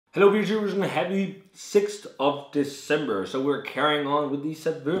Hello beer viewers and happy 6th of December. So we're carrying on with the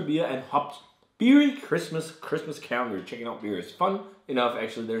Suburbia and Hopped Beery Christmas calendar. Checking out beer. It's fun enough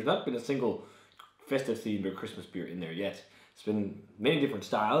actually. There's not been a single festive themed or Christmas beer in there yet. It's been many different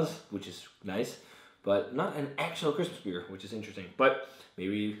styles, which is nice, but not an actual Christmas beer, which is interesting. But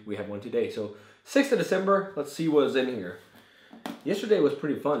maybe we have one today. So 6th of December, let's see what's in here. Yesterday was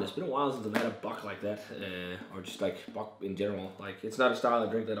pretty fun. It's been a while since I've had a buck like that, or just like buck in general. Like, it's not a style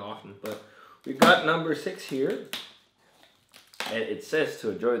I drink that often, but we've got number 6 here, and it says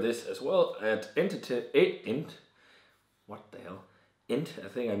to enjoy this as well at 8 int. What the hell? Int. I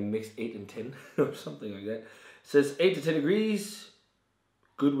think I mixed 8 and 10 or something like that. It says 8 to 10 degrees,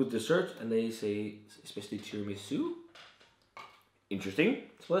 good with dessert, and they say especially tiramisu. Interesting.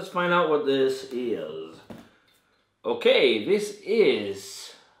 So let's find out what this is. Okay, this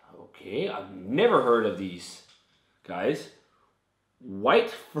is, I've never heard of these guys. White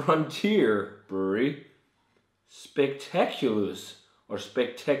Frontier Brewery, Speculoos, or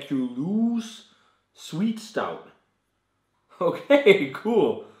Speculoos Sweet Stout. Okay,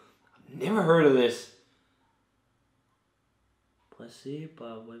 cool. I've never heard of this.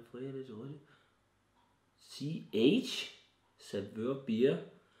 CH? Suburbia?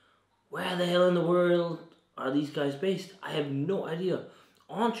 Where the hell in the world are these guys based? I have no idea.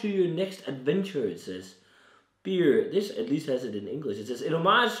 On to your next adventure, it says. Beer, this at least has it in English. It says, in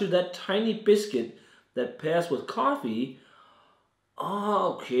homage to that tiny biscuit that pairs with coffee.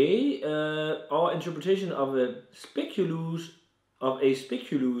 Okay. Our interpretation of a Speculoos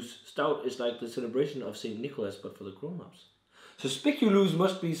stout is like the celebration of St. Nicholas, but for the grown-ups. So Speculoos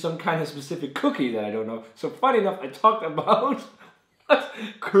must be some kind of specific cookie that I don't know. So funny enough, I talked about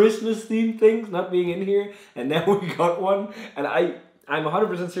Christmas themed things not being in here, and now we got one, and I'm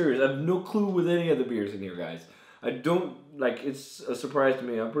 100% serious. I have no clue with any of the beers in here, guys. I don't, like, it's a surprise to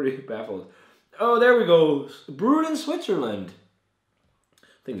me. I'm pretty baffled. Oh, there we go. Brewed in Switzerland. I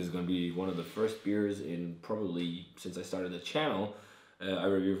think this is going to be one of the first beers in probably since I started the channel. I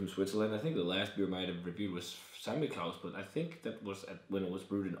reviewed from Switzerland. I think the last beer I might have reviewed was Speculoos, but I think that was when it was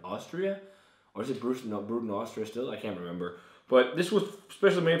brewed in Austria. Or is it brewed in Austria still? I can't remember. But this was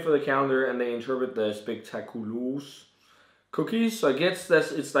specially made for the calendar, and they interpret the Speculoos cookies. So I guess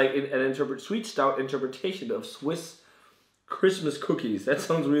it's like an sweet stout interpretation of Swiss Christmas cookies. That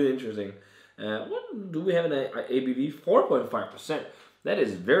sounds really interesting. What do we have in ABV? 4.5%. That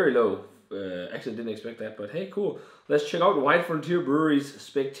is very low. Actually, didn't expect that, but hey, cool. Let's check out White Frontier Brewery's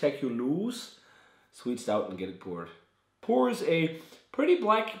Speculoos Sweet Stout and get it poured. Pours a pretty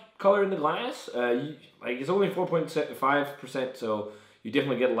black color in the glass. Like, it's only 4.5%, so you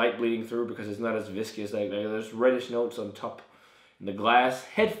definitely get light bleeding through because it's not as viscous. Like, there's reddish notes on top in the glass.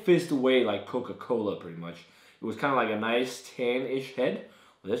 Head fizzed away like Coca-Cola, pretty much. It was kind of like a nice tan-ish head.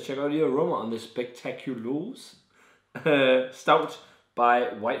 Let's check out the aroma on this Speculoos Stout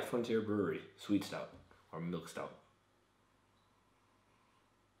by White Frontier Brewery. Sweet Stout, or Milk Stout.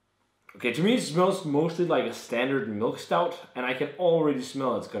 Okay, to me it smells mostly like a standard milk stout, and I can already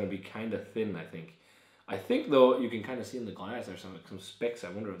smell it's going to be kind of thin, I think. I think, though, you can kind of see in the glass there's some specks. I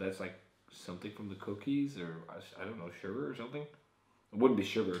wonder if that's like something from the cookies, or, I don't know, sugar or something. It wouldn't be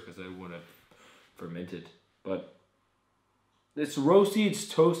sugar because I would have fermented, but it's roasty,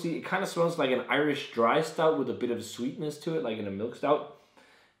 it's toasty. It kind of smells like an Irish dry stout with a bit of sweetness to it, like in a milk stout.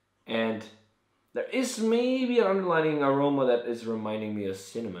 And there is maybe an underlying aroma that is reminding me of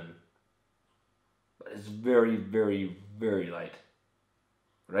cinnamon. It's very, very, very light.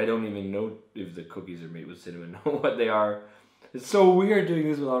 But I don't even know if the cookies are made with cinnamon or what they are. It's so weird doing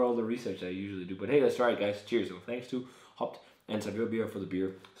this without all the research I usually do. But hey, let's try it, guys. Cheers. So thanks to Hopped and Suburbia for the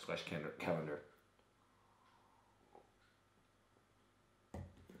beer / calendar.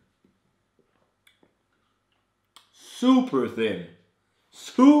 Super thin.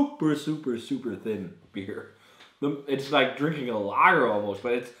 Super, super, super thin beer. It's like drinking a lager almost,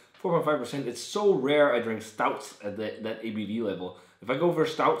 but it's 4.5%. It's so rare I drink stouts at that ABV level. If I go for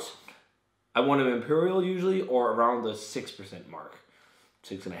stouts, I want them imperial usually, or around the 6% mark.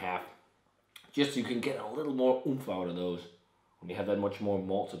 6.5. Just so you can get a little more oomph out of those when you have that much more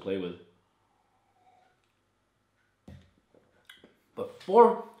malt to play with. But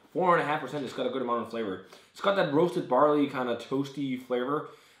 4.5%, it's got a good amount of flavor. It's got that roasted barley kind of toasty flavor.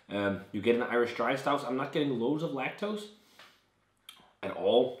 You get an Irish dry stouts. I'm not getting loads of lactose at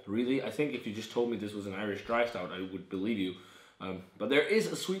all, really. I think if you just told me this was an Irish dry stout, I would believe you. But there is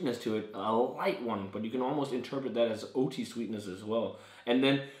a sweetness to it, a light one, but you can almost interpret that as oaty sweetness as well. And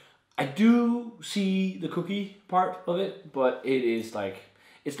then I do see the cookie part of it, but it is like,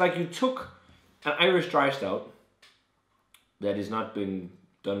 it's like you took an Irish dry stout that has not been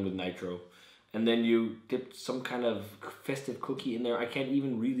done with nitro. And then you dip some kind of festive cookie in there. I can't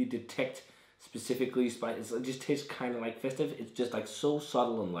even really detect specifically spice. It just tastes kind of like festive. It's just like so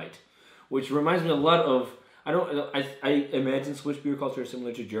subtle and light, which reminds me a lot of, I imagine Swiss beer culture is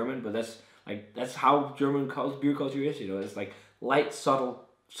similar to German, but that's how German beer culture is. You know, it's like light, subtle,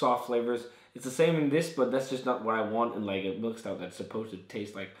 soft flavors. It's the same in this, but that's just not what I want in like a milk stout that's supposed to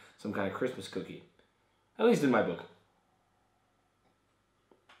taste like some kind of Christmas cookie, at least in my book.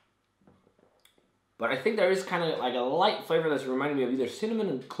 But I think there is kind of like a light flavor that's reminding me of either cinnamon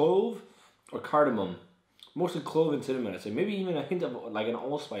and clove or cardamom. Mostly clove and cinnamon, I'd say. Maybe even a hint of like an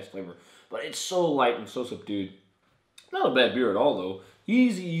allspice flavor. But it's so light and so subdued. Not a bad beer at all, though.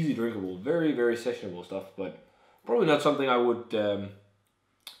 Easy drinkable. Very, very sessionable stuff. But probably not something I would...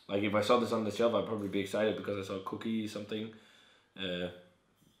 like if I saw this on the shelf, I'd probably be excited because I saw cookie something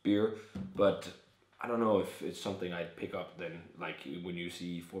beer. But I don't know if it's something I'd pick up then. Like when you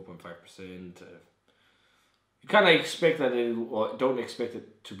see 4.5%... you kind of expect that or don't expect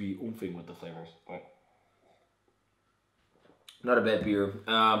it to be oomping with the flavors. But not a bad beer.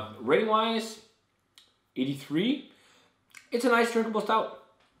 Rating wise, 83. It's a nice drinkable stout.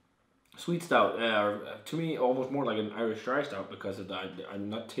 Sweet stout. To me, almost more like an Irish dry stout because I'm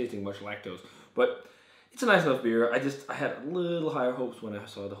not tasting much lactose. But it's a nice enough beer. I had a little higher hopes when I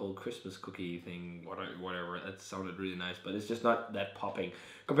saw the whole Christmas cookie thing, whatever. That sounded really nice, but it's just not that popping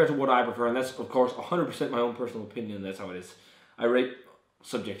compared to what I prefer. And that's, of course, 100% my own personal opinion. That's how it is. I rate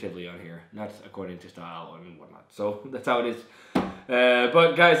subjectively on here, not according to style and whatnot. So that's how it is.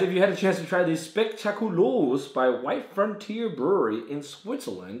 But guys, if you had a chance to try these Speculoos by White Frontier Brewery in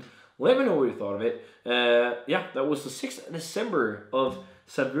Switzerland, let me know what you thought of it. Yeah, that was the 6th of December of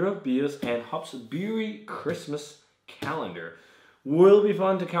Savour Beers and Hops Brewery Christmas calendar. Will be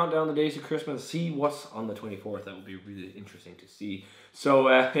fun to count down the days of Christmas, see what's on the 24th. That will be really interesting to see. So,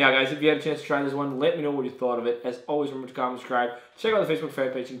 yeah, guys, if you had a chance to try this one, let me know what you thought of it. As always, remember to comment, subscribe, check out the Facebook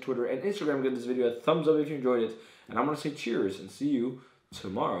fan page and Twitter and Instagram. Give this video a thumbs up if you enjoyed it. And I'm going to say cheers and see you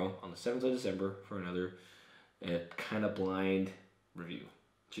tomorrow on the 7th of December for another kind of blind review.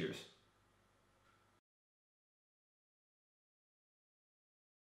 Cheers.